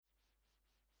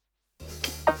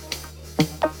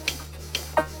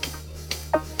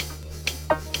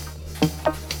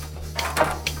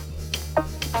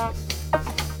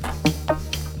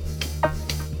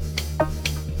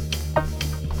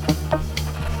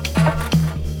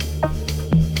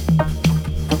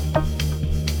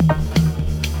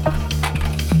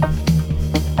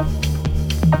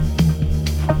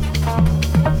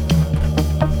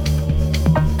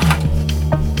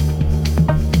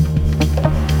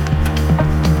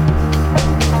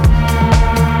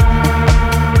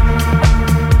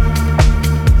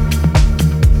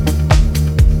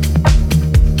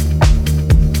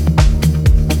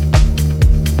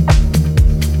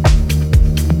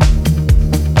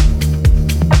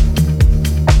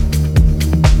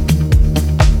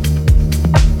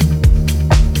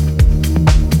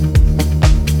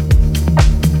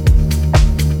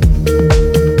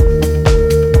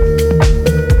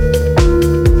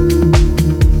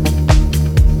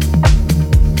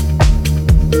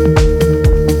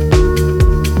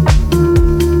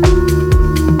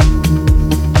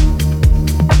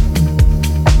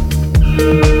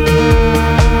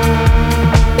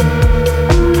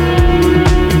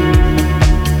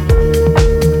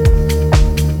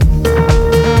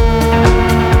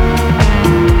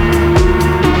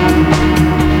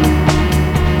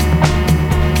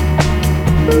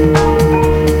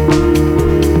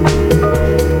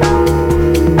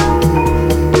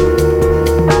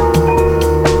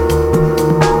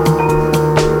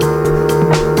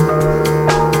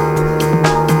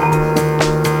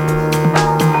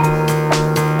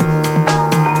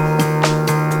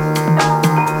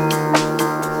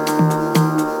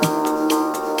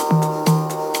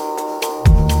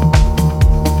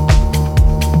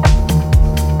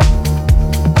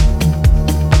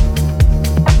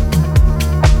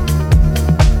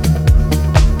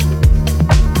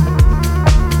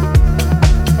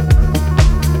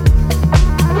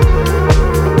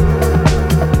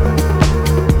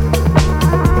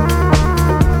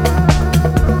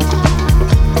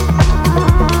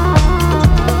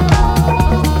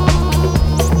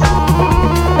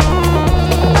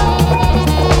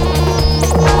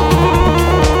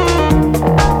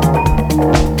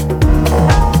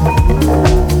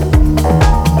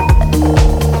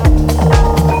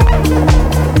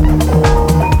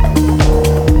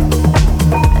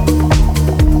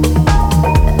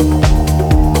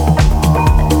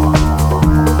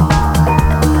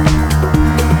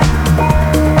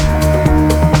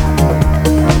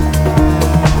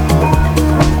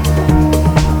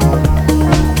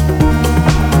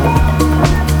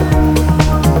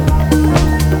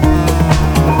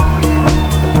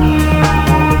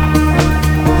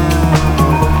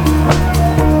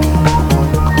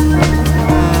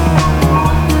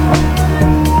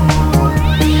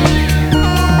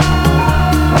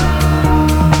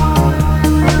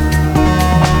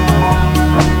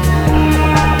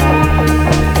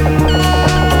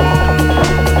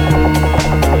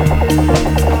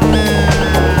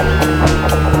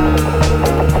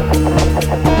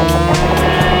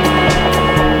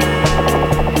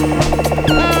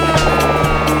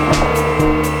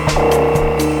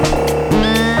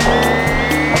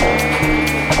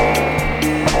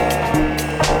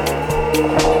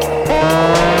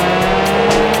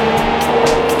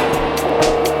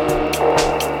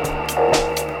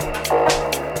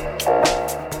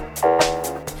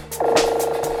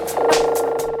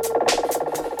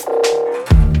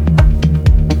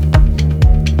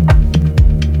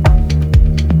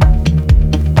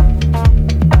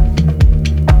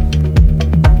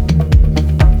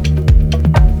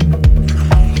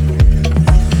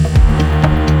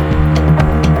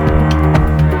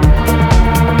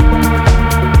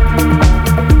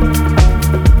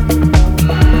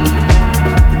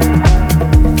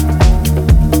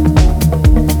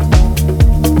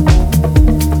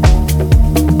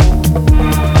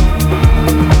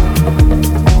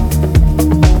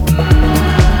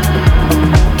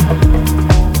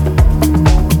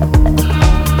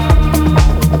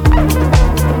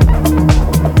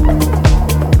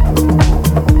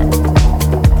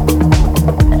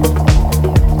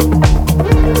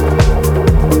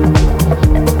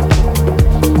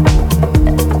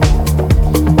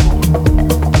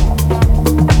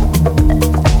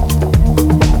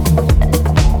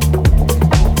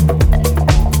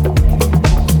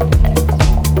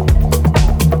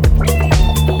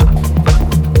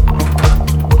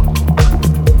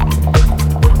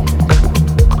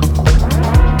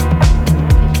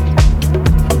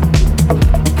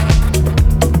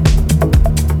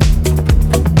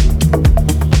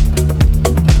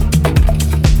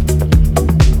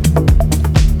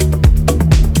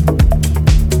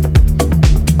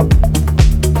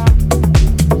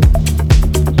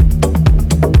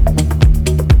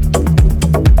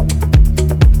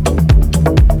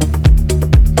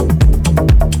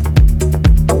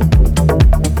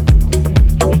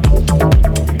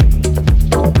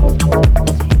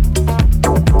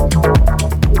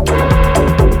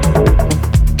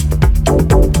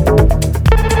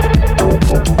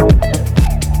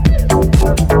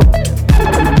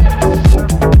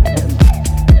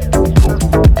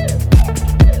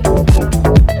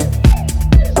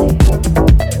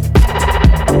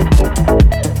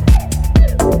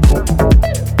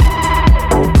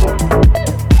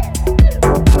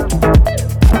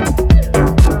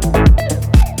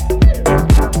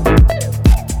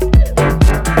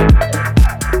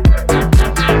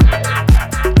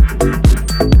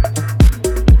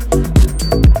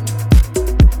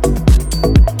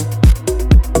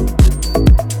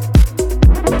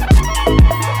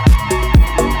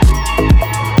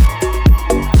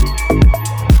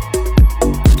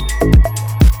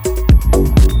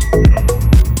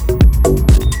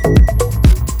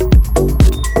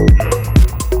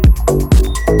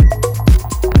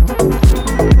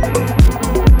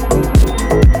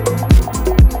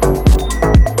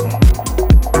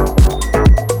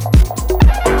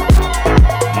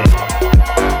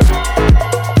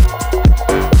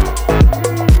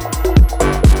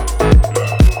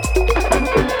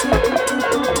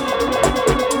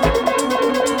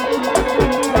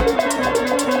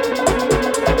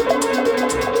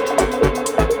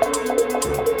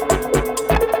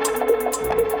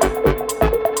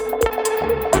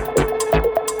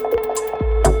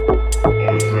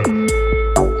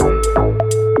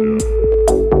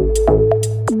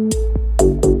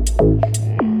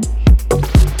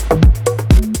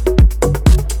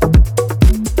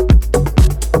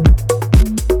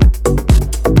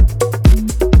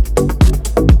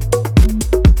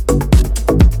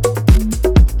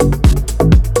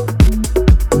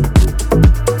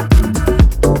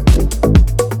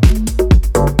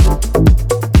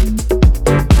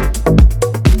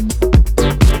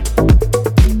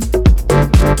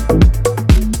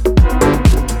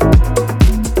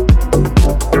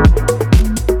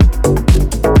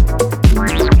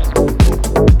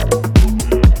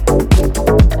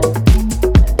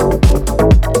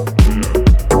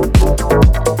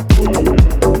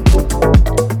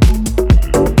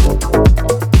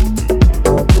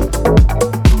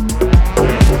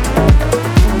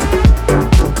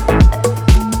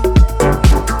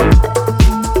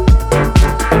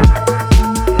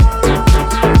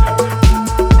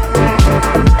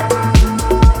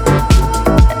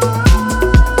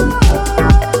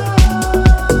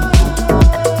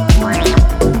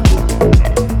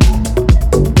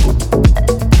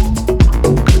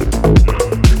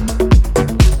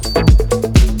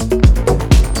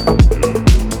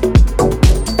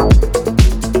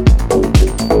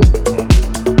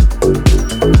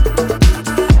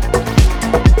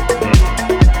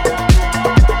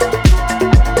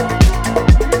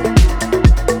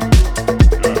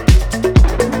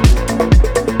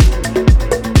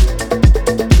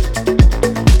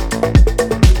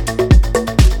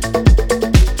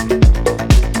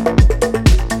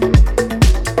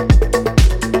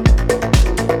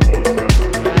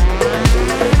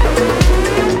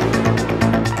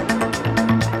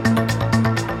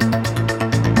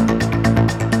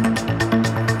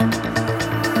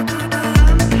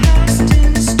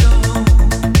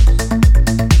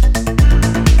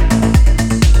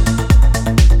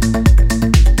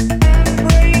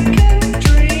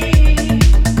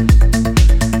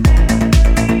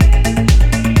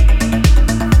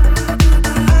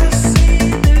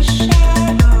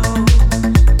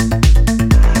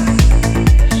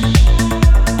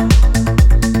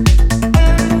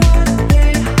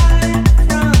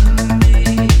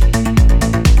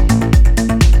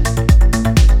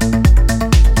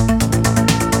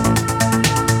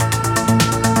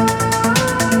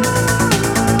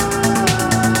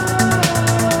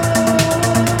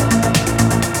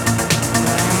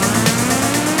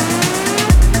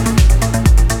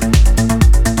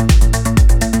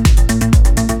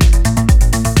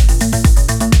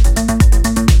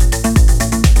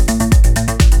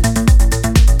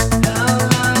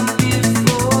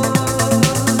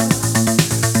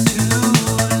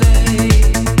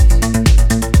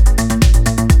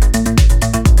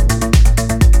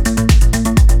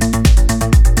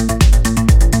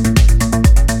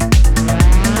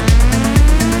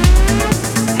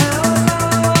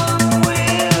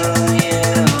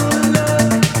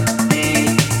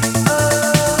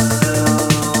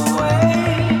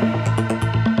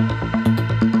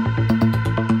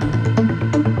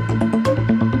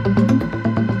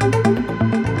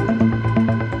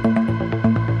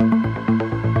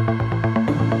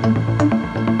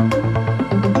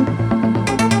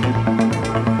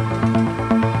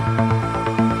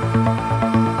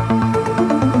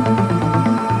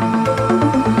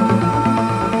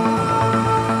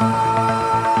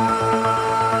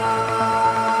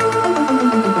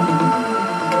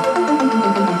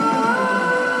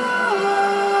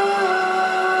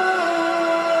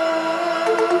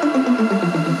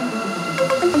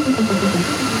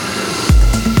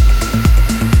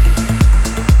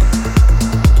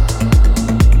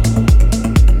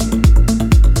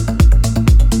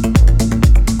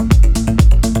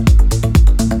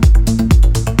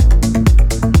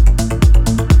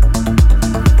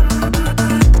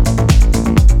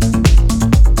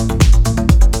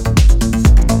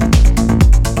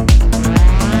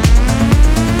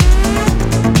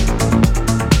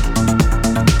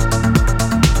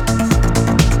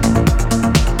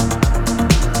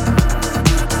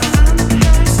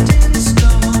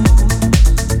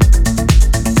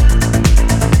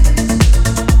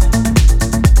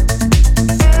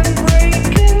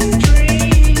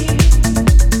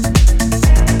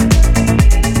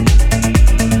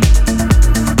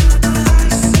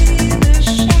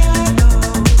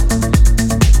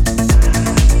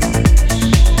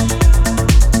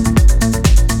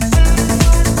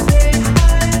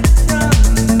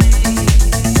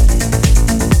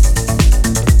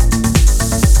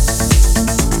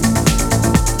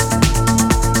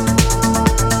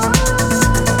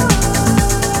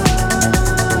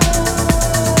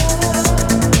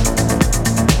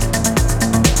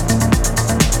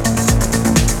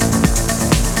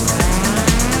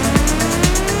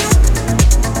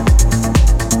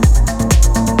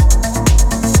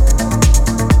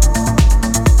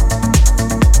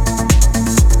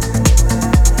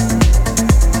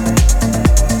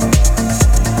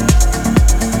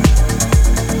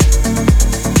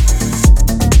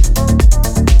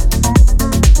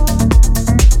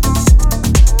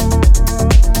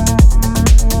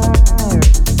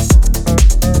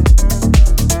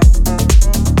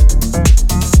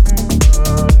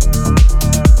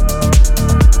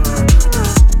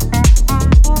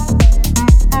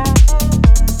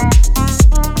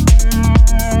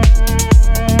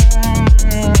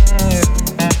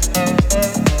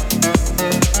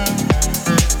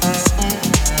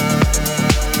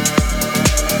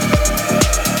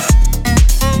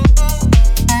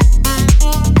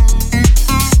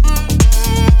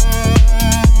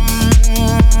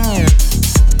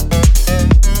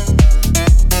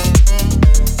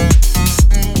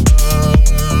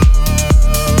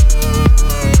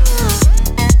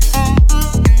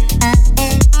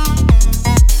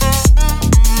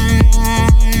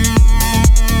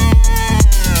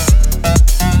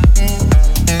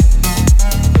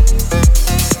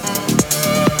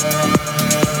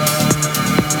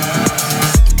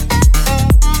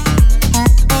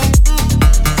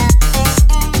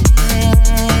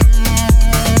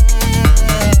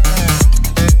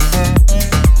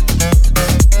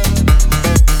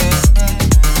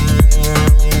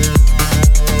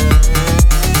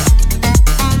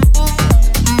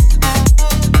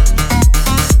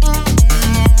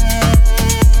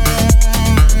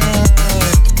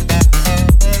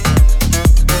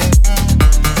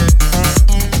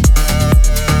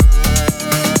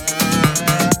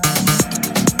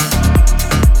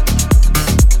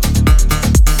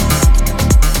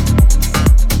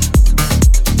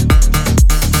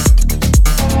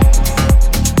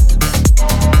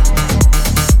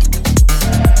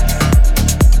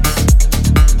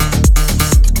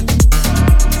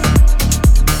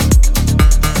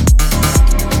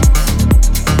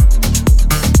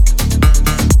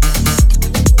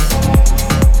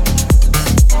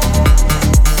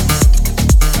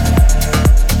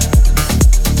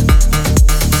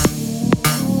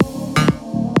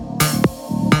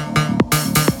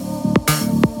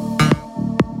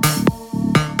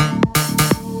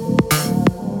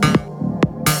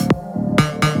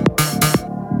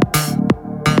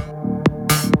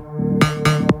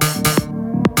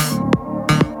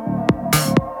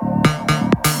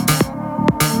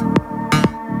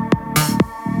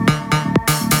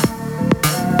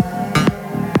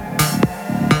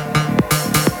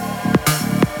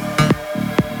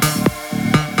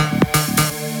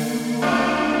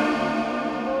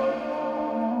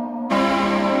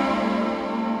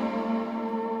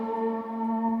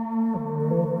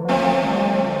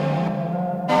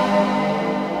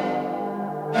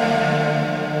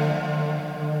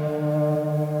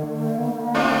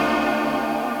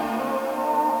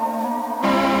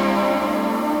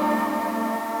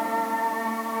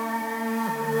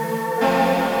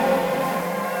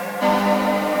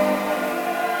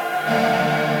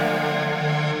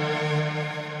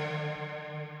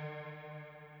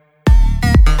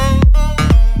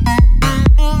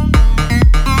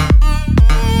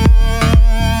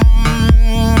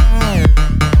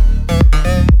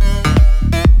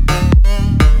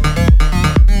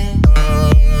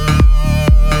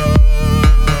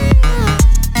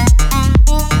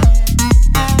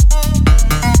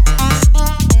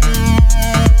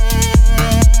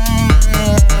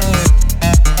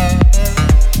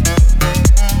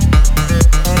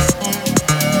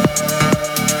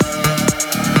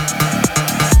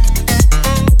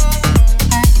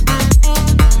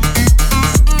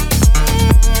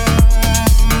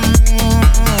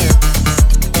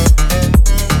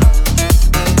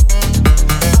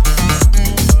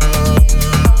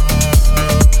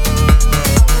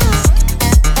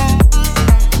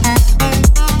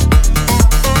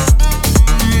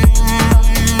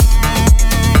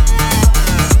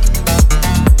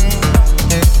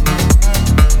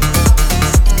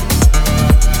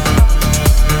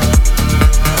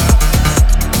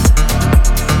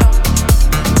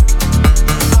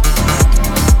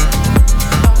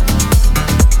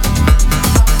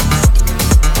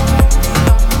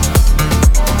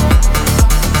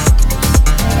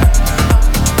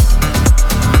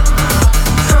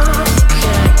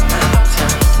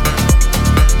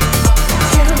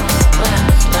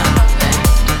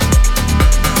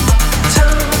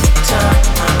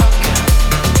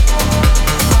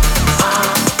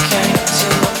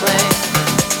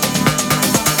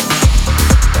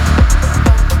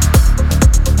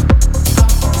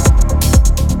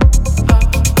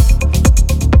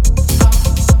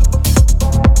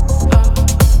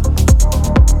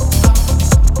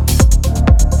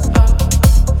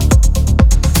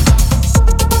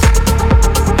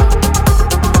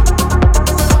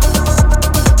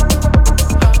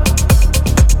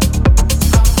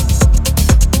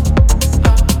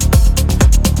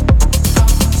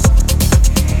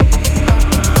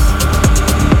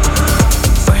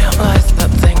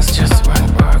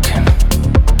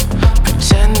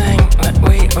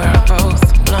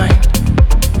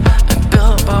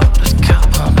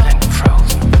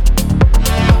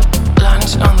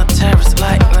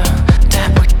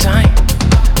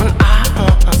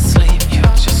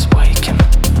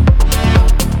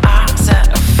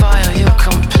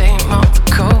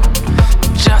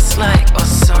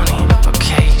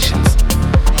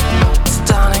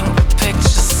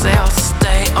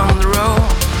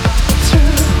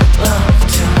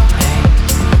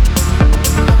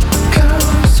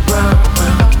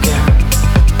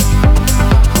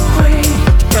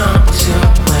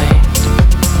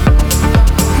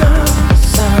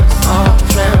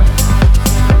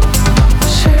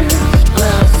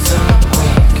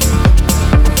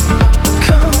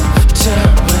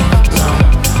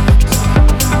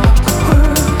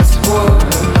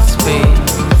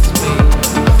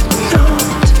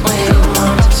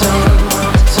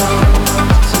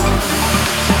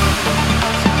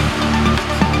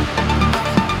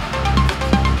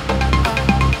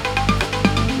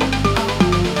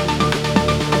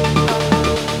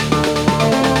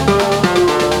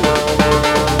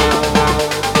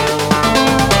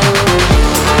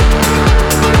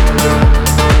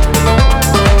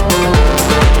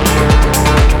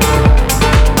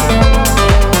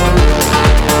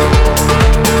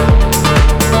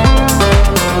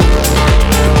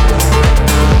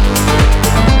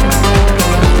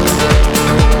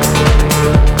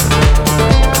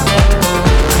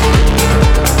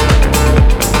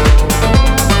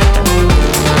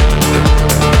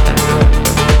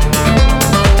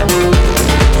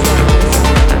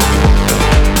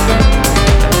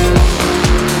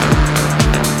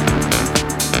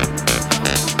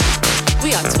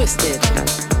twisted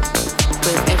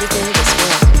with everything that's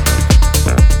wrong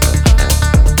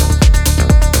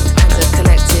and a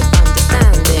collective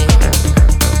understanding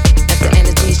that the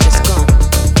energy's just gone.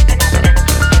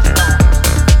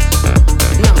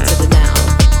 Numb to the now.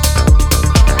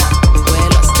 We're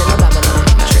lost in a Babylon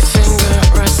trip. Finger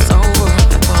rests over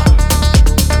the ball.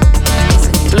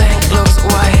 Blank looks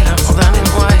whiter than it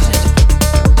was.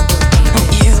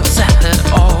 You said it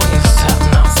all, you said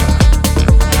nothing.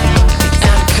 The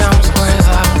end comes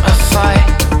without a fight.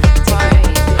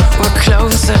 We're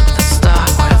close at the start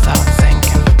without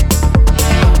thinking.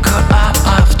 Caught up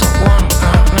after one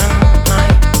burning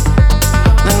night.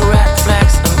 Then red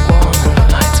flags and warning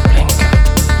lights blinking.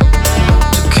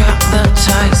 To cut the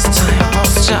ties, time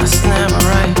was just never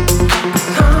right.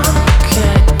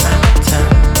 Okay,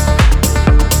 pretend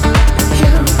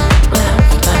you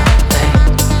left that day.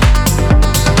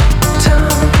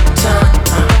 Time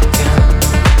again.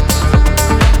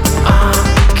 I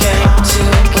came too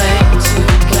late, too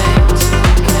late.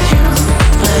 You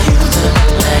left it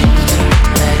late,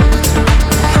 late.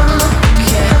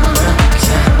 Okay,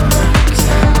 pretend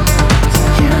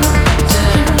you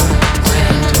did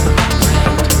wait.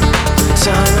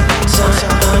 Time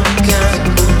again.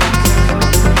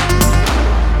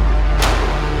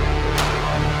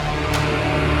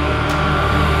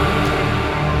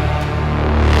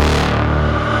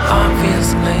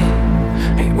 Obviously,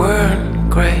 we weren't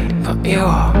great, but you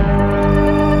are.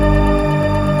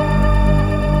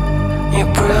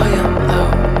 You're brilliant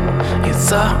though. You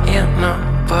thought you're not,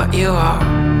 but you are.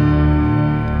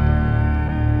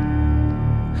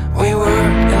 We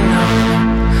weren't enough,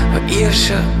 but you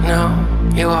should know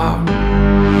you are.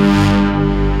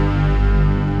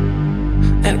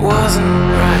 It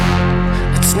wasn't right,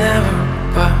 it's never,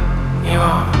 but you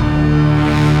are.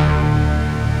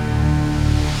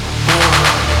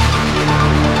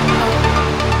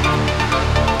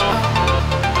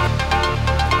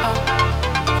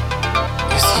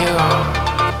 Yes, you are.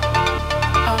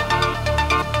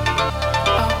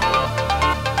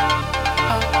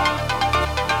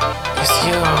 Yes,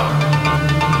 you are.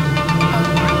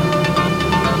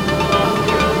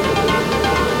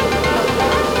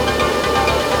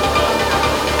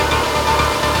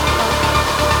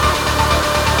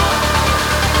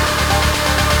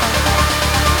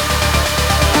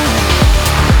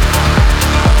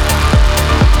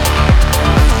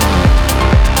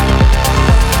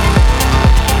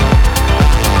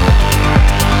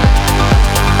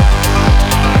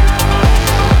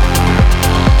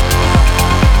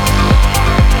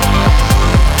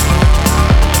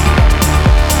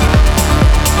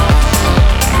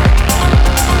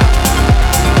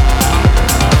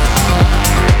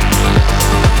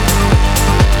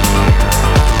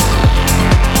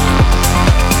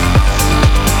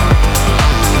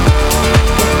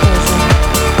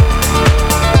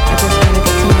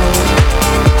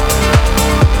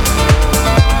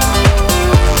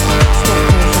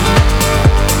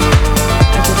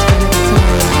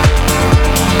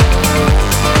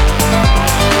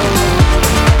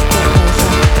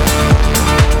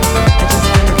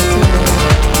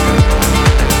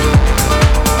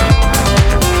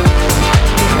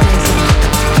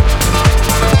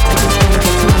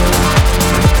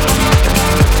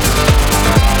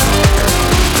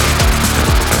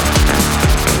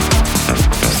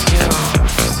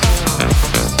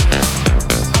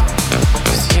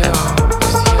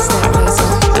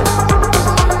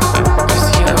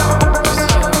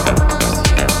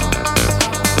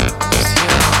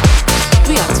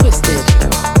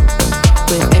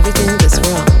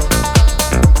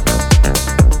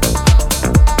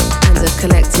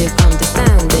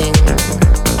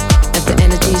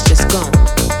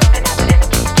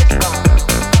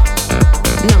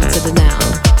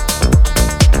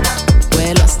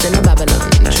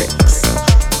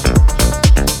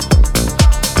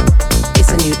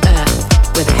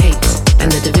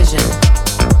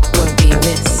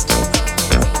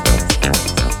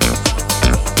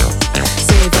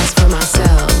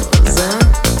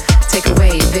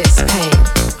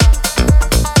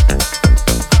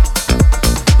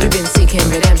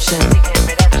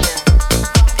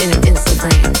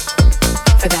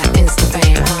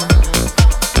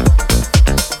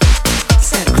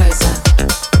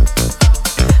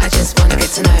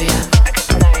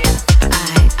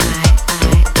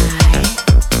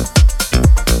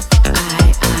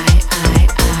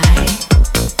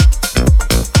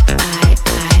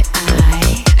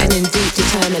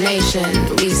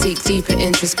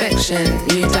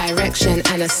 New direction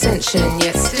and ascension,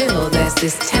 yet still there's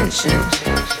this tension.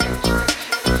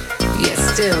 Yet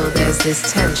still there's this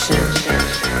tension.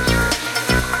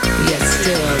 Yet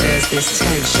still this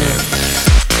tension.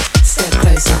 Step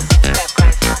closer.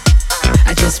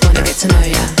 I just wanna get to know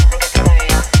ya.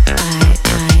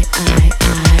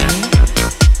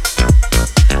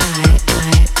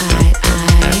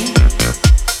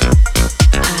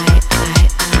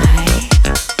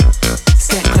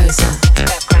 Step closer.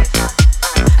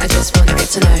 I just wanna get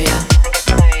to know ya.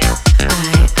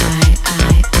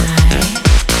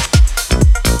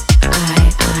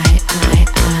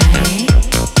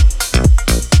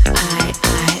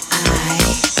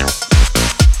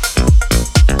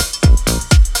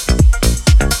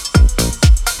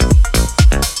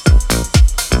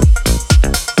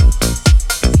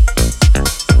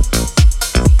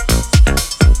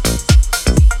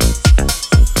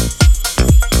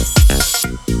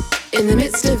 In the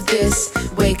midst of this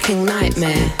waking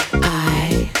nightmare,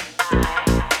 I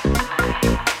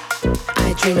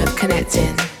dream of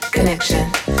connecting,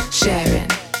 connection, sharing,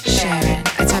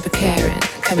 a type of caring,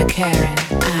 come caring.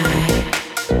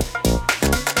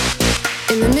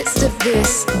 In the midst of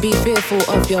this, be fearful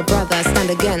of your brother,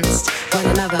 stand against one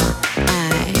another.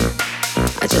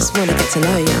 I just wanna get to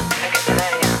know you.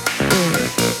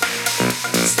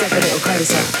 Step a little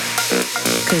closer,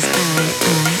 'cause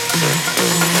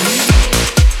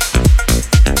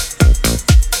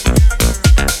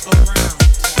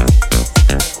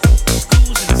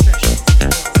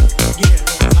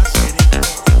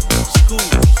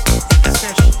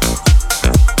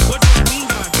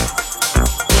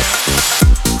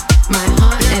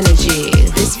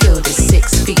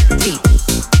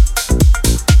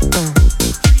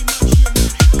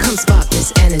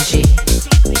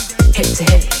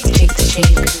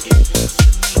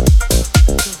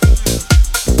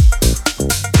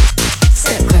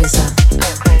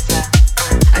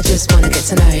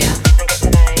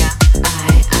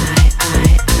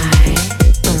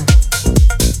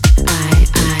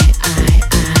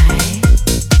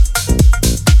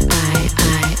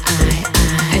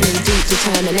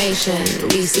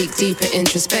we seek deeper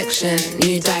introspection,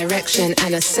 new direction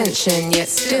and ascension, yet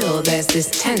still there's this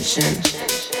tension.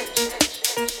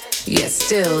 Yet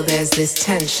still there's this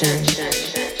tension.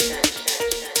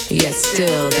 Yet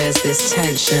still there's this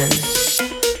tension.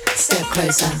 Step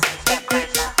closer.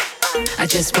 I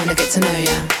just wanna get to know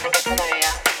ya.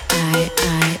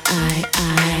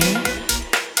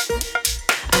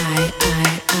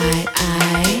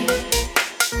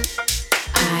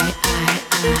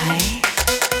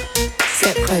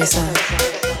 Step closer.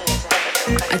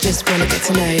 I just wanna get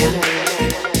to know you.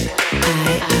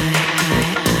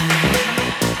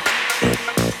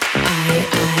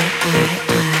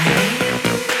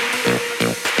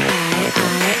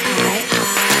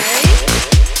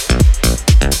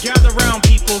 Gather round,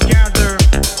 people, gather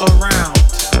around.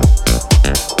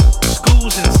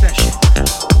 School's in session.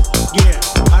 Yeah,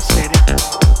 I said it.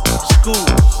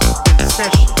 School's in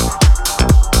session.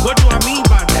 What do I mean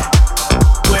by that?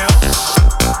 Well,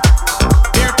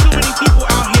 there are too many people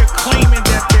out here claiming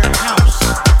that they're house.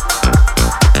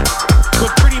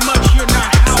 But pretty much you're not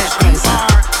house. You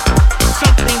are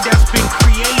something that's been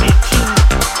created to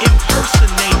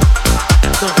impersonate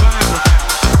the vibe of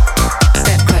house.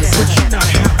 But you're not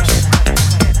house.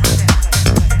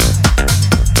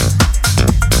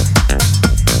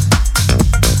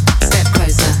 Step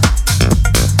closer.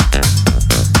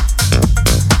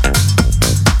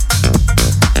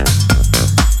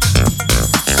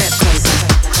 Step closer.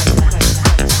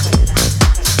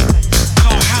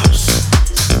 Call house.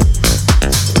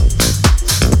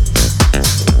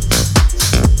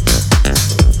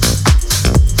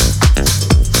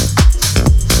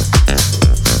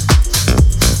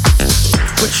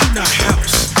 But you're not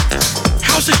house.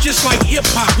 House is just like hip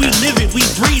hop. We live it, we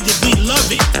breathe it, we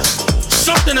love it.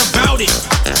 Something about it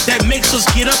that makes us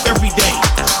get up every day,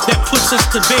 that puts us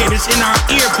to bed. It's in our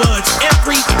earbuds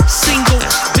every single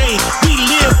day. We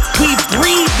live, we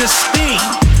breathe this thing.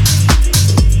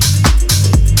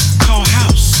 Call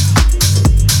house.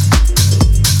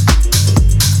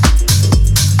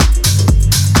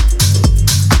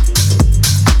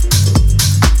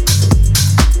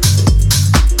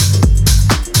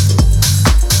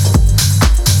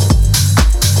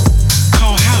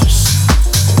 Call house.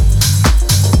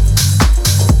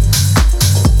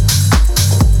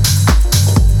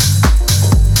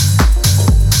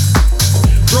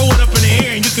 Throw it up in the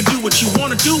air and you can do what you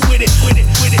want to do with it.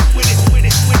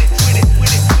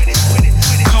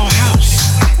 Call house.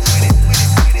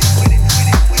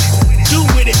 Do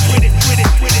with it.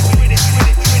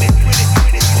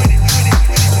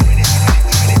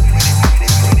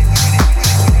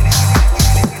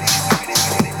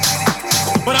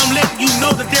 But I'm letting you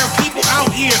know that there are people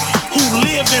out here who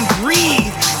live and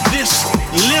breathe this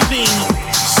living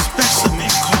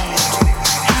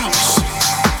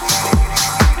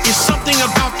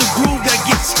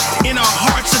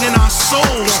and in our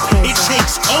souls. It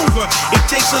takes over. It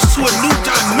takes us to a new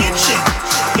dimension.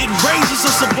 It raises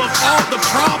us above all the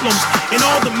problems and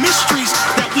all the mysteries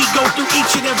that we go through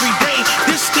each and every day.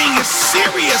 This thing is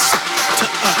serious to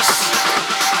us.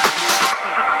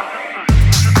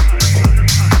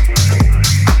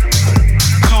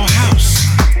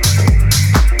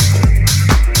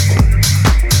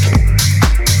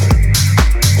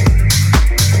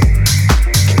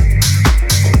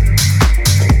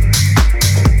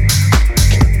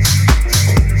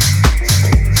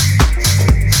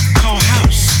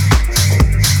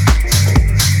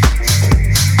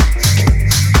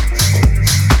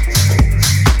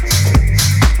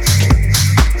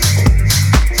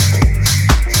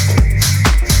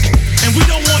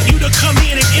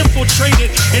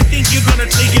 And think you're gonna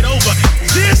take it over.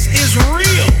 This is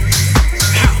real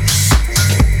house.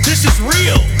 This is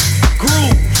real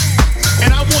groove.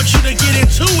 And I want you to get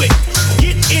into it.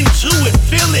 Get into it.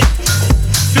 Feel it.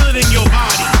 Feel it in your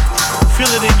body. Feel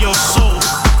it in your soul.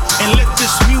 And let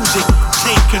this music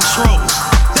take control.